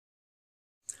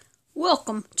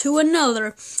Welcome to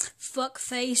another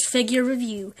fuckface figure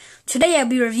review. Today I'll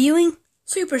be reviewing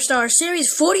Superstar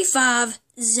Series 45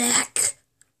 ZACK.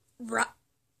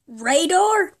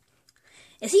 RYDER?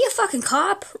 Is he a fucking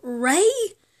cop?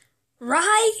 RYDER?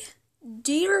 I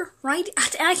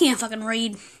can't fucking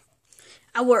read.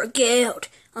 I work out.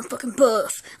 I'm fucking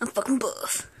buff.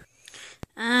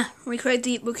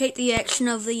 Recreate the action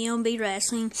of the MB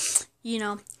wrestling. You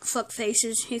know, fuck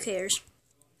faces. Who cares?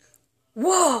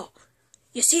 Whoa!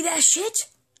 You see that shit?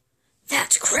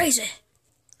 That's crazy.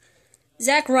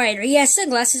 Zack Ryder. He has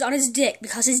sunglasses on his dick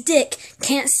because his dick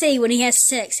can't see when he has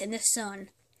sex in the sun.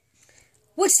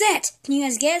 What's that? Can you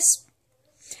guys guess?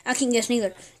 I can't guess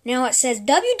neither. Now it says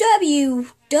WWWYKI.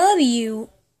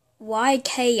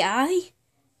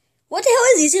 What the hell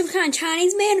is he? Some kind of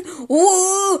Chinese man?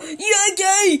 Whoa! Yeah,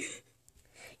 gay!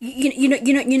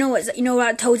 You know what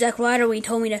I told Zack Ryder when he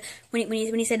told me to when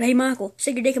he said, "Hey Michael,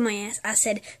 stick your dick in my ass." I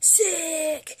said,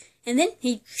 "Sick," and then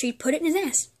she put it in his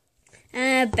ass.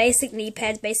 Basic knee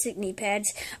pads.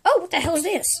 Oh, what the hell is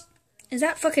this? Is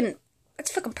that fucking?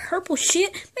 That's fucking purple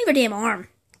shit. Move your damn arm,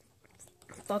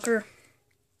 fucker.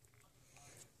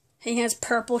 He has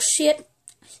purple shit.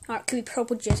 Or it could be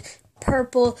purple just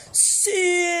purple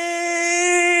sick.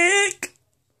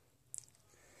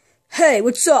 Hey,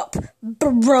 what's up,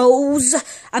 bros?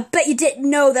 I bet you didn't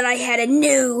know that I had a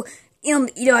new,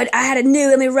 I had a new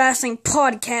MMA wrestling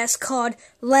podcast called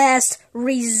Last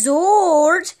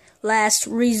Resort. But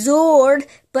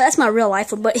that's my real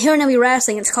life one. But here in MMA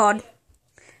wrestling, it's called,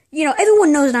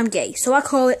 everyone knows that I'm gay, so I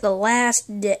call it the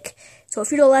Last Dick. So if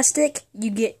you're the last dick,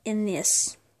 you get in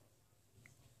this.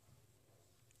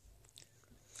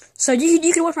 So you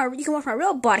can watch my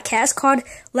real podcast called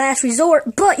Last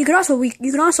Resort, but you can also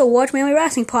watch my only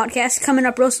wrestling podcast coming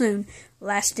up real soon.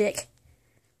 Last Dick.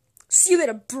 See you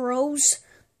later, bros.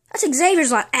 That's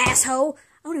Xavier's like asshole. I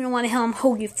don't even know why the hell I'm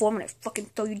holding you for. I'm gonna fucking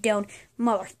throw you down,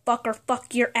 motherfucker.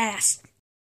 Fuck your ass.